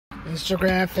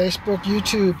Instagram, Facebook,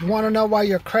 YouTube. You want to know why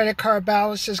your credit card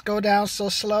balances go down so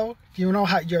slow? You know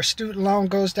how your student loan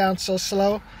goes down so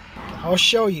slow? I'll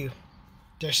show you.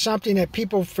 There's something that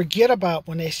people forget about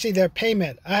when they see their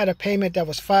payment. I had a payment that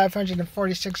was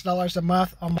 $546 a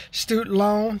month on my student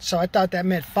loan, so I thought that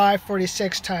meant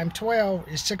 546 times 12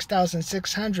 is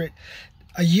 $6,600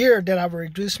 a year that I would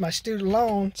reduce my student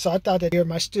loan. So I thought that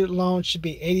my student loan should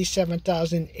be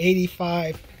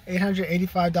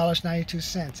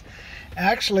 $885.92.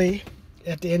 Actually,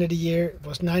 at the end of the year, it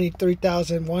was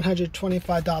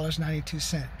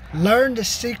 $93,125.92. Learn the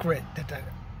secret that the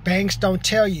banks don't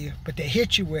tell you, but they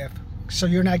hit you with, so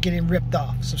you're not getting ripped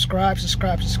off. Subscribe,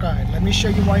 subscribe, subscribe. Let me show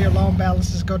you why your loan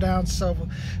balances go down so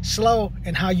slow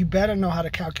and how you better know how to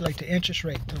calculate the interest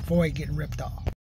rate to avoid getting ripped off.